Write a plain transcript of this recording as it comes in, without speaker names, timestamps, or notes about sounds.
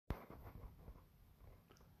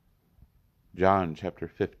John chapter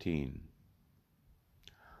 15.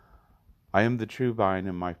 I am the true vine,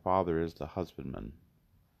 and my Father is the husbandman.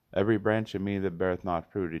 Every branch in me that beareth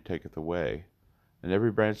not fruit he taketh away, and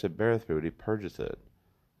every branch that beareth fruit he purgeth it,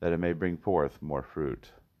 that it may bring forth more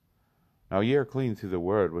fruit. Now ye are clean through the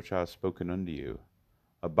word which I have spoken unto you.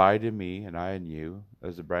 Abide in me, and I in you,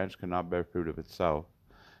 as the branch cannot bear fruit of itself,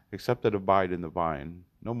 except it abide in the vine.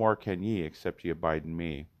 No more can ye, except ye abide in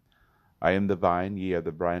me. I am the vine, ye are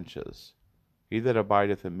the branches. He that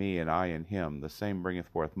abideth in me, and I in him, the same bringeth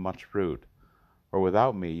forth much fruit, for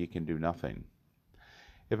without me ye can do nothing.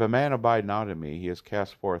 If a man abide not in me, he is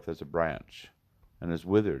cast forth as a branch, and is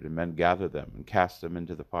withered, and men gather them, and cast them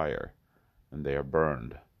into the fire, and they are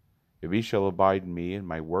burned. If ye shall abide in me, and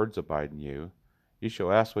my words abide in you, ye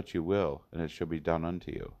shall ask what ye will, and it shall be done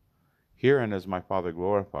unto you. Herein is my Father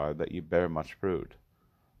glorified, that ye bear much fruit.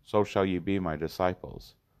 So shall ye be my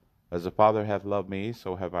disciples. As the Father hath loved me,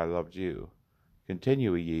 so have I loved you.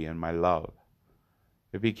 Continue ye in my love.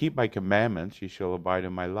 If ye keep my commandments, ye shall abide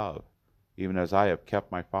in my love, even as I have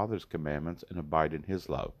kept my Father's commandments, and abide in his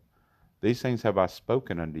love. These things have I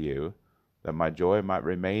spoken unto you, that my joy might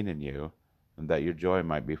remain in you, and that your joy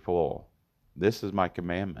might be full. This is my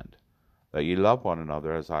commandment, that ye love one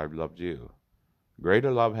another as I have loved you.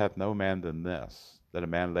 Greater love hath no man than this, that a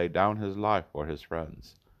man lay down his life for his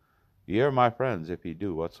friends. Ye are my friends, if ye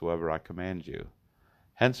do whatsoever I command you.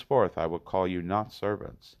 Henceforth I will call you not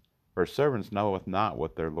servants, for servants knoweth not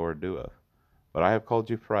what their Lord doeth. But I have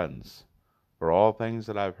called you friends, for all things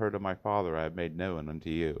that I have heard of my Father I have made known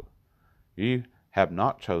unto you. Ye have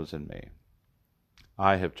not chosen me,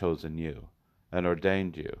 I have chosen you, and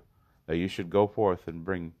ordained you, that you should go forth and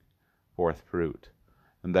bring forth fruit,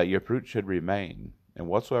 and that your fruit should remain, and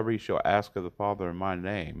whatsoever ye shall ask of the Father in my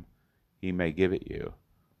name, he may give it you.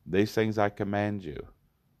 These things I command you,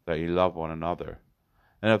 that ye love one another.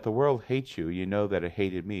 And if the world hates you, ye know that it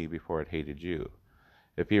hated me before it hated you.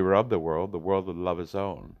 If ye were of the world would love his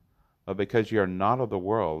own. But because ye are not of the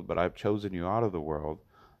world, but I have chosen you out of the world,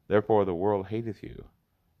 therefore the world hateth you.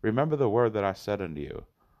 Remember the word that I said unto you,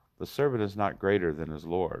 the servant is not greater than his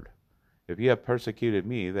Lord. If ye have persecuted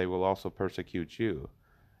me, they will also persecute you.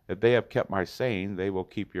 If they have kept my saying, they will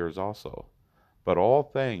keep yours also. But all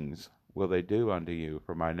things will they do unto you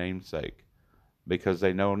for my name's sake, because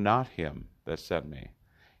they know not him that sent me.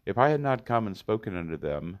 If I had not come and spoken unto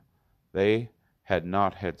them, they had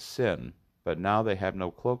not had sin, but now they have no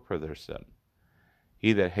cloak for their sin.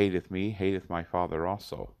 He that hateth me hateth my Father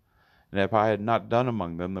also. And if I had not done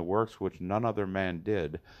among them the works which none other man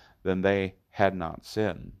did, then they had not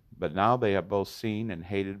sin. But now they have both seen and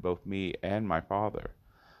hated both me and my Father.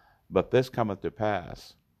 But this cometh to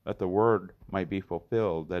pass, that the word might be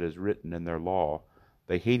fulfilled that is written in their law,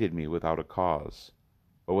 they hated me without a cause.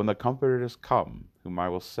 But when the Comforter is come, whom I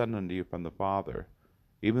will send unto you from the Father,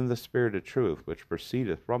 even the Spirit of truth, which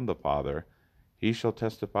proceedeth from the Father, he shall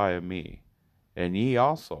testify of me. And ye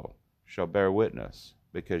also shall bear witness,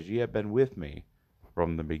 because ye have been with me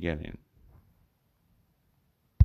from the beginning.